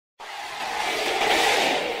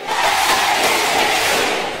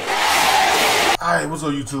Alright, what's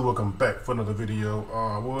up YouTube? Welcome back for another video.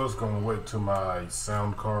 I was going to wait till my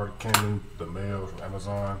sound card came in the mail from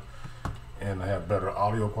Amazon and I have better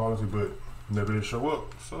audio quality, but never did show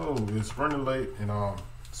up. So it's running late and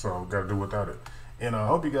so got to do without it. And I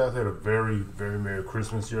hope you guys had a very, very Merry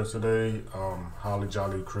Christmas yesterday. Holly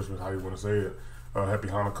Jolly Christmas, how you want to say it. Happy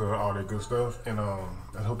Hanukkah, all that good stuff. And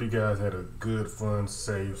I hope you guys had a good, fun,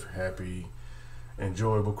 safe, happy,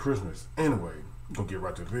 enjoyable Christmas. Anyway, gonna get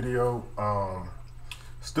right to the video.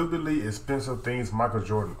 Stupidly expensive things Michael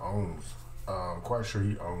Jordan owns. Quite sure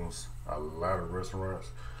he owns a lot of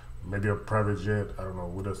restaurants, maybe a private jet. I don't know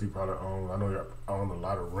what else he probably owns. I know he owns a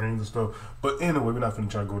lot of rings and stuff. But anyway, we're not finna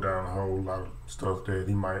try to go down a whole lot of stuff that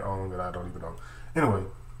he might own that I don't even know. Anyway,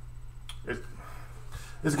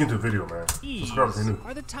 let's get into the video, man. Subscribe if you're new.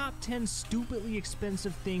 Are the top 10 stupidly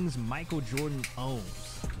expensive things Michael Jordan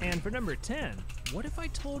owns. And for number 10, what if I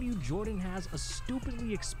told you Jordan has a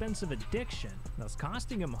stupidly expensive addiction that's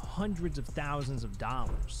costing him hundreds of thousands of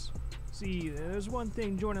dollars? See, there's one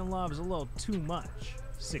thing Jordan loves a little too much: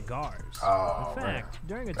 cigars. In fact,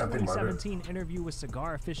 during a 2017 interview with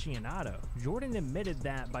Cigar Aficionado, Jordan admitted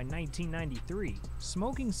that by 1993,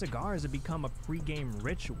 smoking cigars had become a pre-game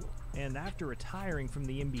ritual. And after retiring from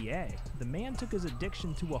the NBA, the man took his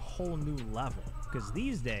addiction to a whole new level. Because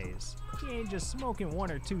these days, he ain't just smoking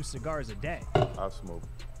 1 or 2 cigars a day. I smoke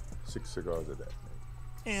 6 cigars a day.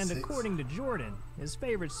 And according to Jordan, his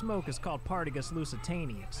favorite smoke is called Partagas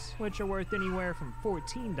Lusitaneous, which are worth anywhere from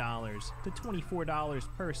 $14 to $24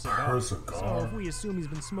 per cigar. So if we assume he's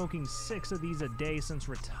been smoking 6 of these a day since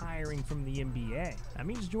retiring from the NBA, that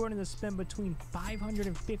means Jordan has spent between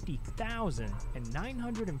 $550,000 and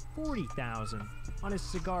 $940,000 on his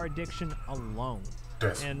cigar addiction alone.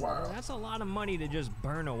 That's wild. That's a lot of money to just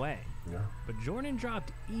burn away. Yeah. But Jordan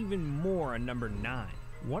dropped even more on number 9.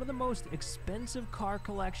 One of the most expensive car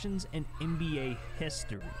collections in NBA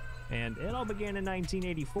history. And it all began in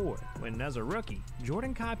 1984, when as a rookie,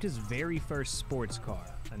 Jordan copped his very first sports car,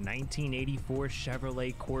 a 1984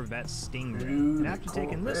 Chevrolet Corvette Stingray. And after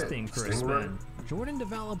taking this thing for a spin, Jordan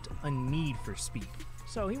developed a need for speed.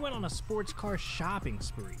 So he went on a sports car shopping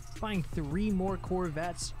spree, buying 3 more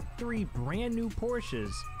Corvettes, 3 brand new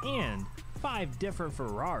Porsches, and 5 different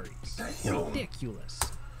Ferraris. Damn. Ridiculous.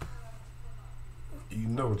 You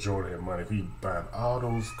know Jordan had money if he buying all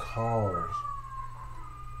those cars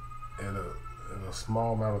in a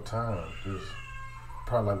small amount of time. Just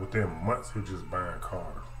probably like within months he's just buying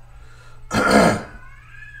cars.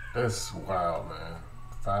 That's wild, man.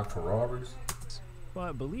 5 Ferraris.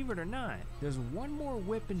 But believe it or not, there's one more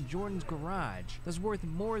whip in Jordan's garage that's worth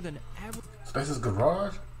more than every. So that's his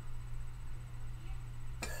garage?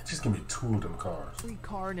 Just give me 2 of them cars. Every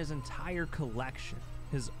car in his entire collection.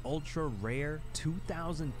 His ultra rare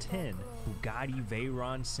 2010 Bugatti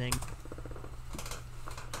Veyron Sing.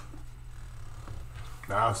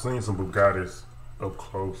 Now I've seen some Bugattis up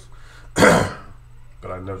close,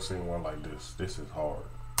 but I've never seen one like this. This is hard.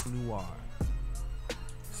 Noir.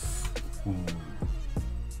 Ooh.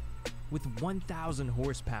 With 1,000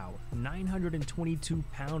 horsepower, 922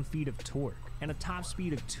 pound-feet of torque, and a top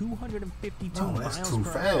speed of 252 miles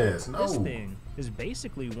per hour, this thing is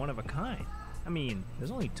basically one of a kind. I mean,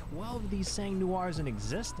 there's only 12 of these Sang Noirs in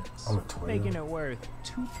existence, making it worth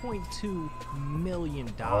 $2.2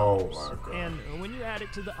 million. Oh my God. And when you add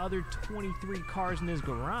it to the other 23 cars in his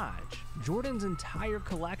garage, Jordan's entire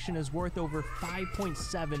collection is worth over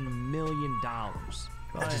 $5.7 million.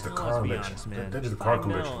 But that's just a car let's be collection. honest, man. That's just a car $5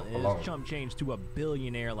 collection million alone. is chump change to a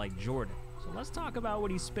billionaire like Jordan. So let's talk about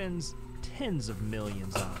what he spends tens of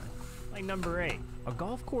millions on. Like number 8, a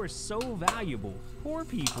golf course so valuable, poor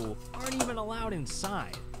people aren't even allowed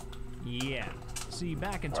inside. Yeah. See,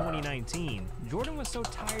 back in 2019, Jordan was so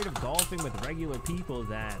tired of golfing with regular people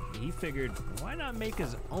that he figured, why not make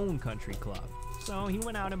his own country club? So he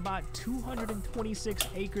went out and bought 226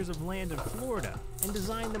 acres of land in Florida and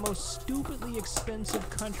designed the most stupidly expensive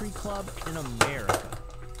country club in America,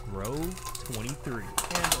 Grove 23.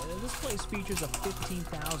 And this place features a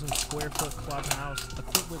 15,000 square foot clubhouse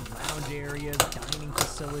equipped with lounge areas, dining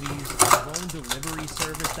facilities, a drone delivery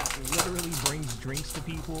service that literally brings drinks to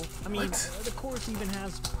people. I mean, the course even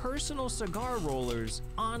has personal cigar rollers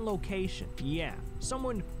on location. Yeah,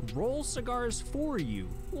 someone rolls cigars for you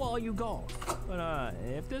while you golf. But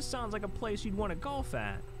if this sounds like a place you'd want to golf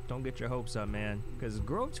at, don't get your hopes up, man, because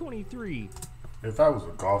Grove 23. If I was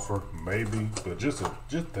a golfer, maybe, but just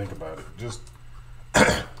think about it. Just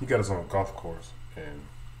he got his own golf course and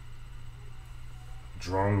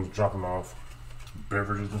drones dropping off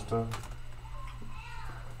beverages and stuff.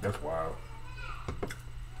 That's wild.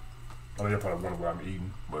 I know you're probably wondering what I'm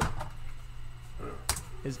eating, but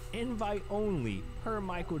is invite only per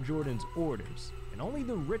Michael Jordan's orders, and only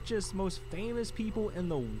the richest, most famous people in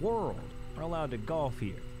the world are allowed to golf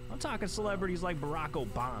here. I'm talking celebrities like Barack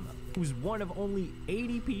Obama, who's one of only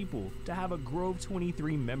 80 people to have a Grove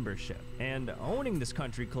 23 membership. And owning this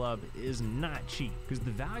country club is not cheap, because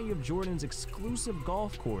the value of Jordan's exclusive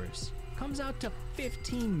golf course comes out to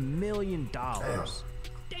 $15 million.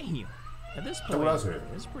 Damn. At this point,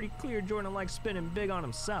 it's pretty clear Jordan likes spending big on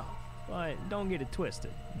himself. But don't get it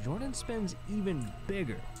twisted. Jordan spends even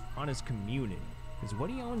bigger on his community, because what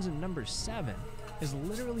he owns in number 7 is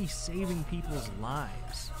literally saving people's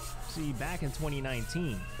lives. See, back in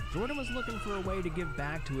 2019, Jordan was looking for a way to give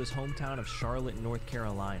back to his hometown of Charlotte, North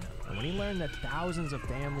Carolina. And when he learned that thousands of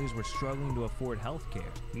families were struggling to afford health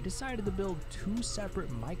care, he decided to build 2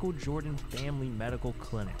 separate Michael Jordan family medical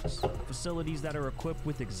clinics. Facilities that are equipped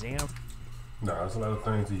with exam. Nah, there's a lot of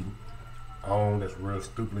things he owns that's real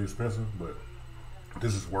stupidly expensive, but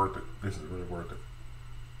this is worth it. This is really worth it.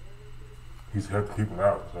 He's helping people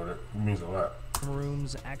out, so that means a lot.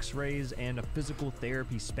 Rooms, x-rays, and a physical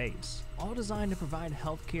therapy space, all designed to provide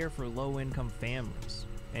health care for low-income families.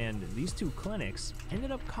 And these 2 clinics ended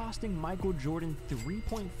up costing Michael Jordan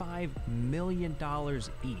 $3.5 million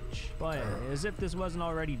each. But as if this wasn't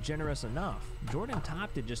already generous enough, Jordan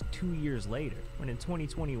topped it just 2 years later, when in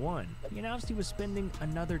 2021, he announced he was spending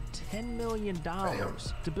another $10 million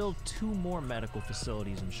to build 2 more medical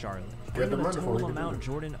facilities in Charlotte, bringing the total amount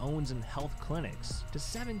Jordan owns in health clinics to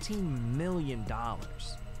 $17 million.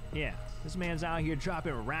 Yeah, this man's out here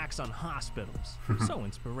dropping racks on hospitals. So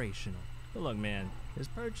inspirational. But look, man, his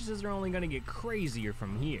purchases are only going to get crazier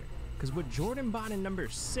from here, because what Jordan bought in number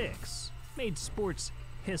 6 made sports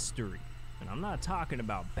history. And I'm not talking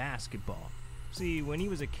about basketball. See, when he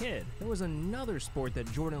was a kid, there was another sport that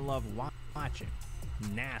Jordan loved watching: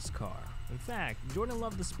 NASCAR. In fact, Jordan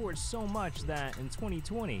loved the sport so much that in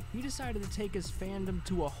 2020, he decided to take his fandom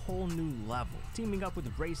to a whole new level, teaming up with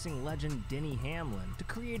racing legend Denny Hamlin to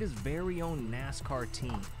create his very own NASCAR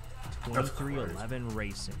team, 23XI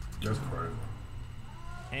Racing. That's crazy.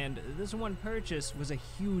 And this one purchase was a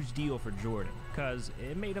huge deal for Jordan, because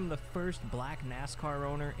it made him the first black NASCAR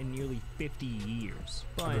owner in nearly 50 years.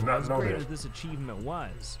 But as great as this achievement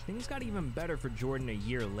was, things got even better for Jordan a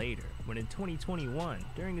year later, when in 2021,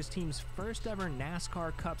 during his team's first ever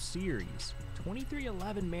NASCAR Cup Series,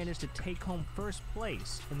 23XI managed to take home first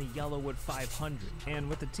place in the Yellowwood 500. And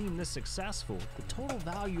with the team this successful, the total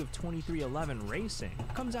value of 23XI Racing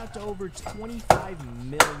comes out to over $25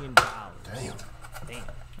 million. Damn.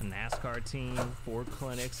 A NASCAR team, 4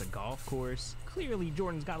 clinics, a golf course. Clearly,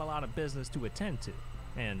 Jordan's got a lot of business to attend to.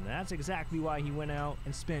 And that's exactly why he went out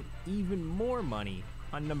and spent even more money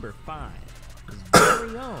on number 5. His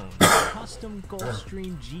very own custom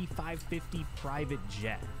Gulfstream G550 private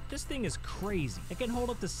jet. This thing is crazy. It can hold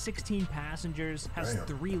up to 16 passengers, has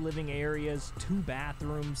 3 living areas, 2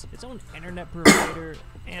 bathrooms, its own internet provider,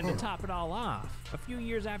 and to top it all off, a few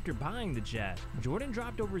years after buying the jet, Jordan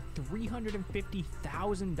dropped over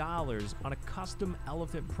 $350,000 on a custom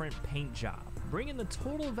elephant print paint job, bringing the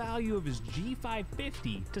total value of his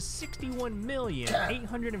G550 to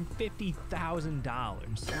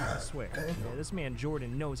 $61,850,000. I swear, this man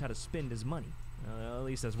Jordan knows how to spend his money. At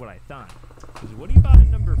least that's what I thought. Because what he bought at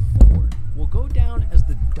number 4 will go down as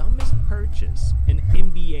the dumbest purchase in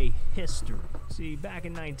NBA history. See, back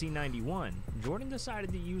in 1991, Jordan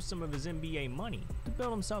decided to use some of his NBA money to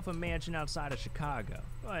build himself a mansion outside of Chicago.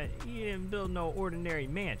 But he didn't build no ordinary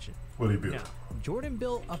mansion. What did he build? No, Jordan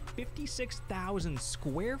built a 56,000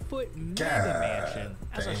 square foot mega mansion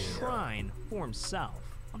as a shrine for himself.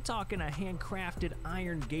 I'm talking a handcrafted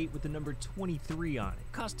iron gate with the number 23 on it,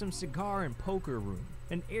 custom cigar and poker room,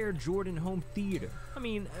 an Air Jordan home theater. I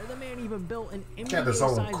mean, the man even built an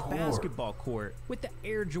NBA-sized basketball court with the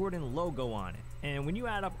Air Jordan logo on it. And when you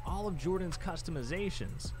add up all of Jordan's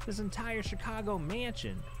customizations, this entire Chicago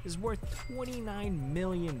mansion is worth $29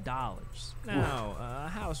 million. Now, a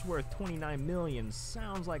house worth $29 million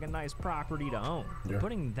sounds like a nice property to own. But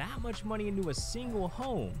putting that much money into a single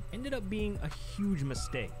home ended up being a huge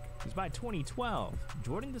mistake. Because by 2012,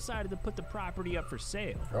 Jordan decided to put the property up for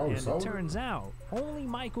sale. And it turns out, only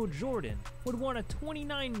Michael Jordan would want a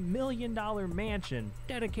 $29 million mansion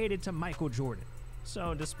dedicated to Michael Jordan.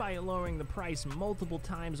 So despite lowering the price multiple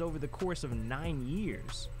times over the course of 9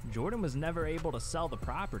 years, Jordan was never able to sell the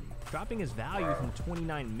property, dropping his value from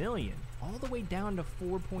 $29 million all the way down to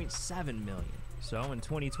 $4.7 million. So in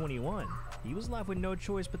 2021, he was left with no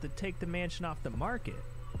choice but to take the mansion off the market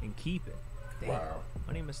and keep it. Damn, Wow.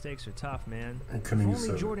 money mistakes are tough, man. And If couldn't even only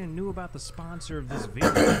sell it. Jordan knew about the sponsor of this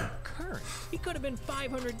video, Current. He could have been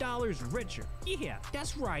 $500 richer. Yeah,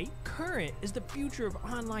 that's right. Current is the future of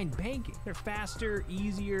online banking. They're faster,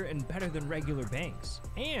 easier, and better than regular banks.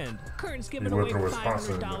 And Current's giving away working with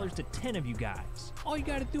sponsors $500 to 10 of you guys. All you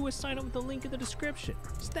gotta do is sign up with the link in the description.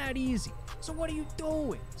 It's that easy. So what are you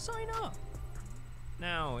doing? Sign up.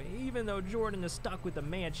 Now, even though Jordan is stuck with a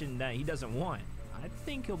mansion that he doesn't want, I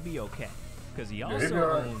think he'll be okay. Because he he'll also be all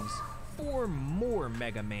right. owns 4 more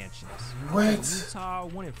mega mansions. What? One in Utah,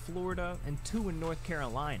 1 in Florida, and 2 in North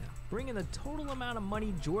Carolina, bringing the total amount of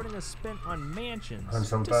money Jordan has spent on mansions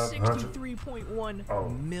to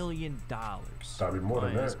 $63.1 million. Gotta be more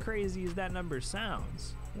than But as that. crazy as that number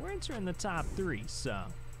sounds, we're entering the top 3, so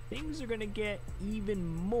things are gonna get even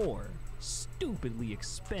more stupidly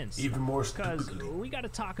expensive. Even more Because stupidly. we gotta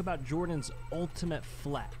talk about Jordan's ultimate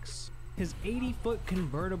flex. His 80-foot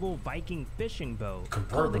convertible Viking fishing boat called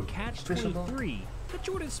the Convertible Catch fishing boat? 23 that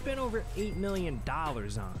Jordan spent over $8 million on.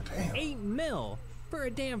 Damn. $8 mil for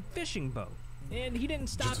a damn fishing boat. And he didn't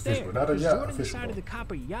stop Just a fishing there. boat, not a 'Cause yacht, a Jordan fishing decided to boat.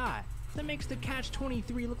 cop a yacht that makes the Catch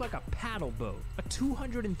 23 look like a paddle boat. A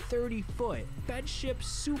 230-foot bedship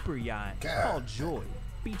super yacht God. called Joy,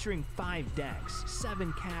 featuring 5 decks,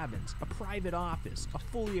 7 cabins, a private office, a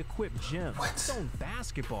fully equipped gym, What? its own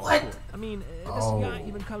basketball What? court. I mean, this Oh. yacht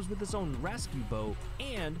even comes with its own rescue boat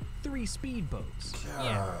and 3 speedboats.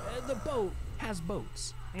 Yeah, God. the boat has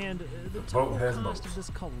boats. And the boat total has cost boats. of this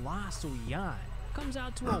colossal yacht comes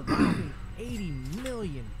out to a whopping $80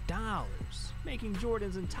 million, making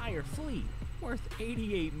Jordan's entire fleet worth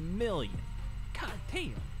 $88 million. God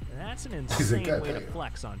damn, that's an He said, insane "God way to damn."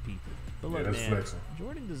 flex on people. But Yeah, look, that's man, flexing.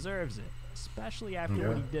 Jordan deserves it, especially after Yeah.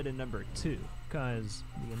 what he did in number 2. Because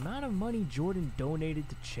the amount of money Jordan donated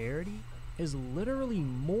to charity is literally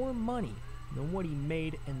more money than what he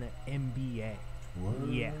made in the NBA. What?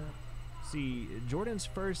 Yeah. See, Jordan's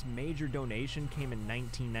first major donation came in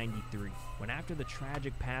 1993, when after the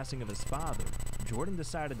tragic passing of his father, Jordan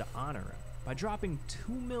decided to honor him by dropping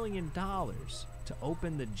 $2 million to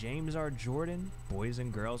open the James R. Jordan Boys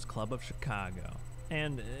and Girls Club of Chicago.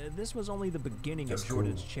 And this was only the beginning That's of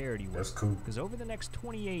Jordan's cool. charity work. That's cool. Because over the next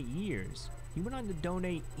 28 years, he went on to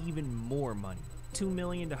donate even more money. $2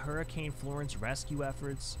 million to Hurricane Florence rescue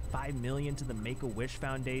efforts, $5 million to the Make-A-Wish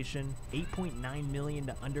Foundation, $8.9 million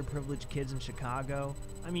to underprivileged kids in Chicago.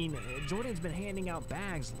 I mean, Jordan's been handing out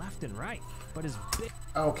bags left and right, but his big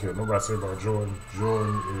I don't care what nobody say about Jordan.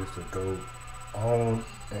 Jordan is the GOAT on,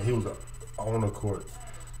 and he was on the court,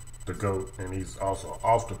 the GOAT, and he's also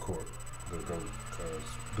off the court, the GOAT. Because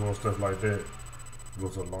doing stuff like that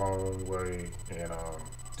goes a long way, and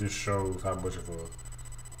this shows how much of a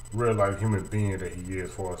real life human being that he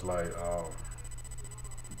is. For us, like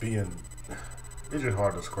being, it's just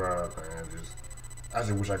hard to describe, man. I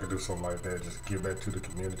just wish I could do something like that. Just give back to the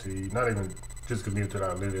community, not even just community that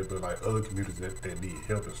I live in, but like other communities that need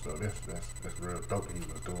help and stuff. That's real dope that he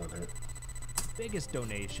was doing that. biggest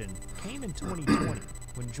donation came in 2020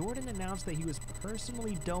 when Jordan announced that he was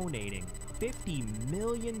personally donating $50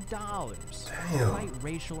 million to fight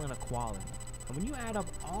racial inequality. And when you add up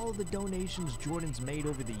all the donations Jordan's made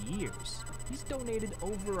over the years, he's donated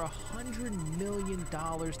over $100 million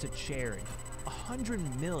to charity.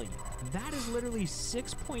 $100 million. That is literally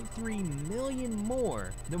 6.3 million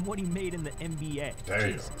more than what he made in the NBA.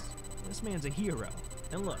 Damn. Jesus, this man's a hero.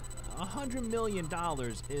 And look, $100 million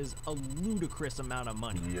is a ludicrous amount of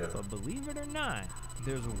money. Yeah. But believe it or not,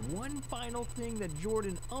 there's one final thing that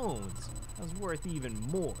Jordan owns that's worth even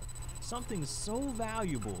more. Something so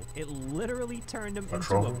valuable, it literally turned him into a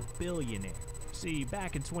trophy? billionaire. See,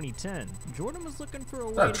 back in 2010, Jordan was looking for a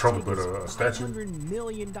way Not a to trophy, take but his a statue? $500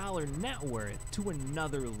 million net worth to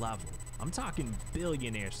another level. I'm talking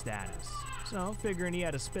billionaire status. So, figuring he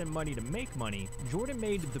had to spend money to make money, Jordan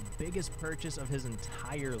made the biggest purchase of his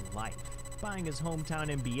entire life, buying his hometown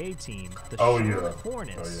NBA team, the Charlotte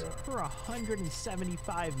Hornets, for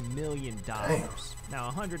 $175 million. Damn. Now,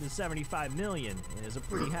 $175 million is a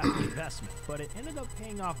pretty hefty investment, but it ended up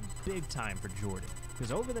paying off big time for Jordan.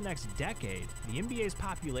 Because over the next decade, the NBA's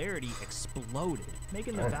popularity exploded,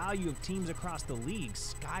 making the value of teams across the league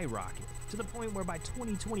skyrocket, to the point where by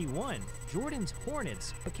 2021, Jordan's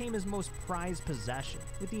Hornets became his most prized possession,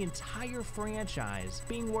 with the entire franchise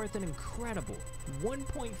being worth an incredible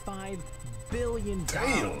 $1.5 billion.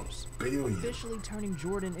 Damn, billion. Officially turning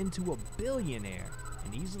Jordan into a billionaire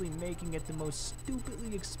and easily making it the most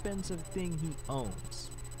stupidly expensive thing he owns.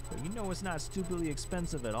 But you know what's not stupidly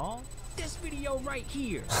expensive at all? This video right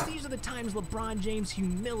here. These are the times LeBron James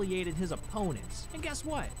humiliated his opponents. And guess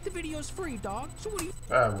what? The video's free, dog. So what do you...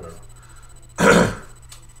 Well.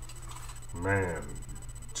 Man,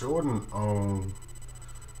 Jordan owns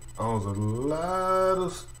a lot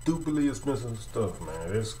of stupidly expensive stuff,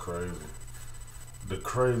 man. It's crazy. The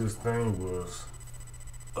craziest thing was,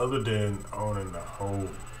 other than owning the whole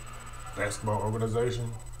basketball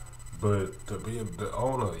organization, but to be able to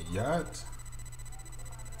own a yacht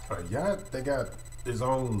that got its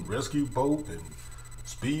own rescue boat and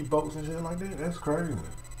speed boats and shit like that, that's crazy.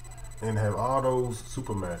 And have all those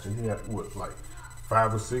super matches. He had what, like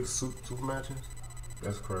 5 or 6 super matches?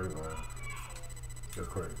 That's crazy, man. That's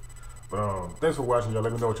crazy. But thanks for watching, y'all.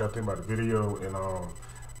 Let me know what y'all think about the video, and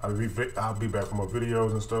I'll be back for more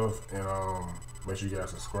videos and stuff. And make sure you guys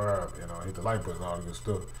subscribe and hit the like button, all that good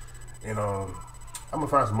stuff. And I'm gonna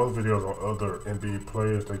find some other videos on other NBA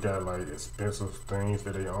players that got like expensive things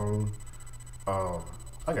that they own.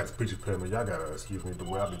 I got speech impediment. Y'all gotta excuse me the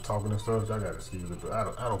way I be talking and stuff. Y'all gotta excuse me, but I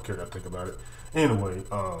don't care what I think about it. Anyway,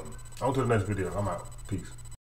 on to the next video. I'm out. Peace.